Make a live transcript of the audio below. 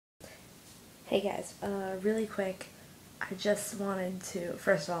Hey guys, really quick, I just wanted to,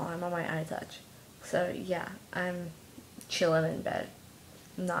 first of all, I'm on my iTouch, so yeah, I'm chilling in bed,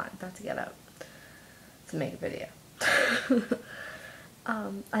 I'm not about to get up to make a video.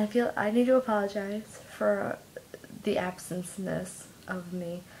 I feel I need to apologize for the absenceness of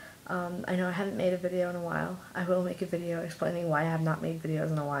me. I know I haven't made a video in a while. I will make a video explaining why I have not made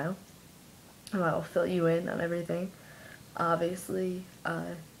videos in a while, and I will fill you in on everything. Obviously,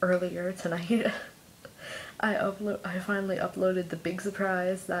 earlier tonight, I finally uploaded the big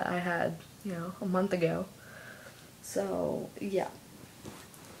surprise that I had, you know, a month ago. So yeah.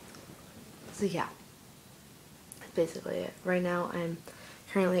 That's basically it. Right now, I'm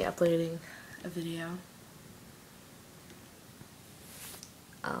currently uploading a video.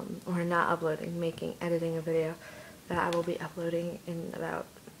 Or not uploading, editing a video that I will be uploading in about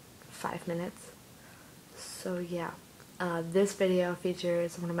 5 minutes. So yeah. This video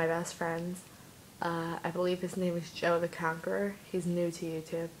features one of my best friends. I believe his name is Joe the Conqueror. He's new to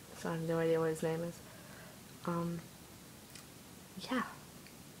YouTube, so I have no idea what his name is. Yeah.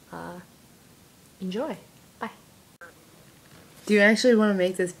 Enjoy. Bye. Do you actually want to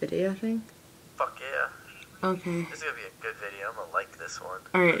make this video thing? Fuck yeah. Okay. This is gonna be a good video. I'm gonna like this one.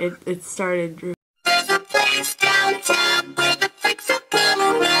 Alright, it started.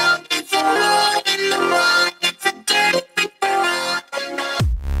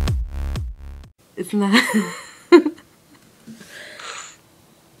 It's not. Hello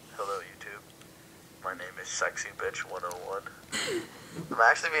YouTube. My name is Sexy Bitch 101. I'm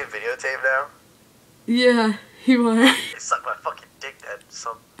actually being videotaped now. Yeah, you are. They suck my fucking dick, that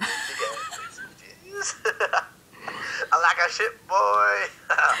some big ass. Jeez. I like a shit boy.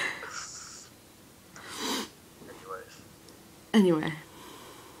 Anyway.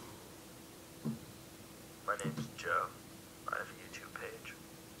 My name's Joe. I have a YouTube page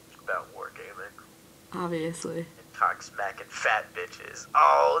about wargaming. Obviously. And cock smacking fat bitches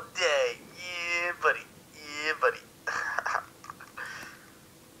all day. Yeah, buddy. Yeah, buddy.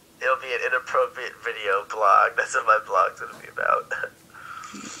 It'll be an inappropriate video blog. That's what my blog's gonna be about.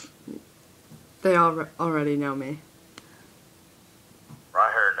 They already know me.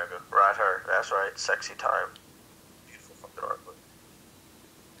 Right her, nigga. Right her. That's right. Sexy time. Beautiful fucking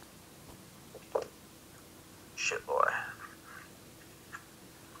artwork. Shit boy.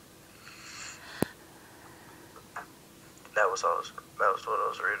 That was what I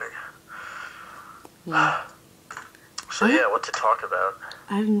was reading. Yeah. So yeah, what to talk about?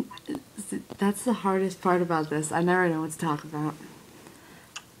 That's the hardest part about this. I never know what to talk about.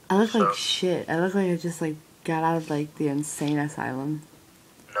 I look like shit. I look like I just got out of the insane asylum.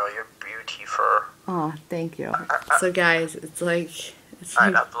 No, you're beautiful. Oh, thank you. So guys, it's like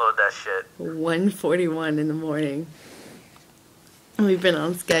I'd upload that shit. 1:41 in the morning. And we've been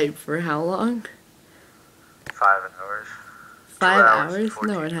on Skype for how long? 5 hours. 5 hours?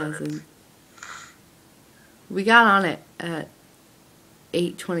 14 No, it minutes. hasn't. We got on it at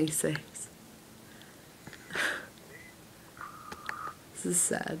 8:26. This is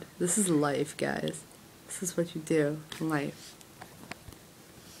sad. This is life, guys. This is what you do in life.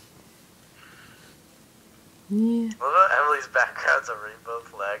 Yeah. What about Emily's background's a rainbow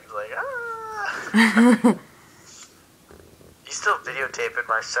flag? Like, ah. You still videotaping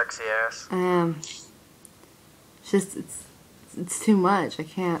my sexy ass? It's too much. I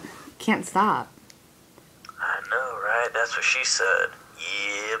can't stop. I know, right? That's what she said.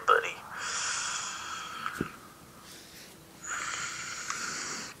 Yeah, buddy.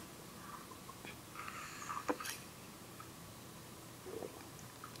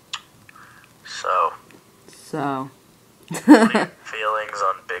 So. What are your feelings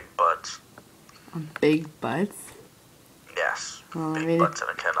on big butts? On big butts? Yes. Well, big butts, and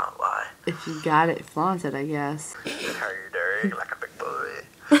I cannot lie. If you got it, flaunt it, I guess. How you doing? Like a big boy.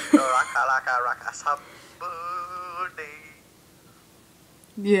 Rocka, somebody.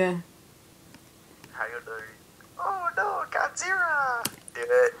 Yeah. How you doing? Oh no, Godzilla! Do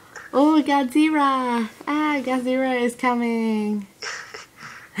it. Oh, Godzilla! Ah, Godzilla is coming.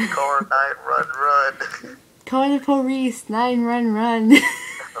 Core 9, run. Call the police, 9, run. Oh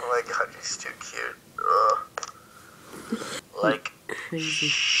my god, he's too cute. Ugh. Like, crazy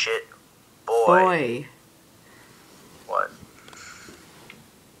shit boy. What?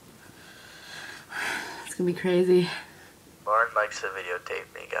 It's gonna be crazy. Lauren likes to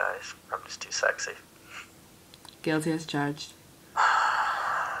videotape me, guys. I'm just too sexy. Guilty as charged.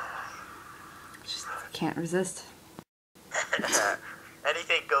 Just can't resist.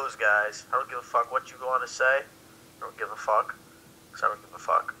 Anything goes, guys. I don't give a fuck what you want to say. I don't give a fuck. Because I don't give a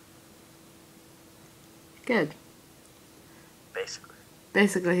fuck. Good. Basically.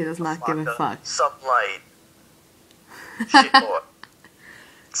 Basically, he does not give a fuck. Some light. Shit boy.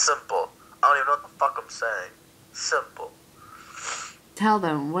 Simple. I don't even know what the fuck I'm saying. Simple. Tell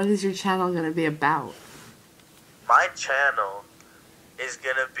them, what is your channel gonna be about? My channel is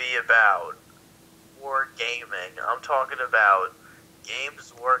gonna be about war gaming. I'm talking about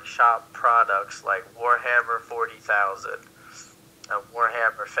Games Workshop products like Warhammer 40,000 and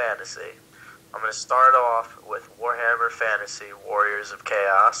Warhammer Fantasy. I'm going to start off with Warhammer Fantasy, Warriors of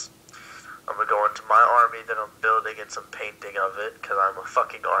Chaos. I'm going to go into my army that I'm building and some painting of it, because I'm a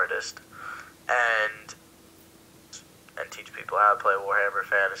fucking artist. And teach people how to play Warhammer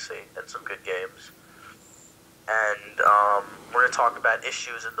Fantasy and some good games. And we're going to talk about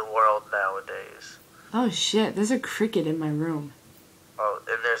issues in the world nowadays. Oh shit, there's a cricket in my room. Oh,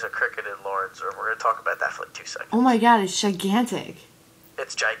 and there's a cricket in Lauren's room. We're going to talk about that for like 2 seconds. Oh my god, it's gigantic.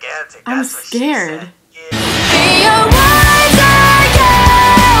 It's gigantic. I'm That's what she scared. said. Yeah.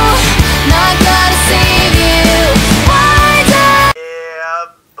 Yeah,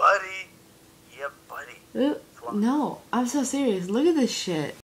 buddy. Yeah, buddy. No, I'm so serious. Look at this shit.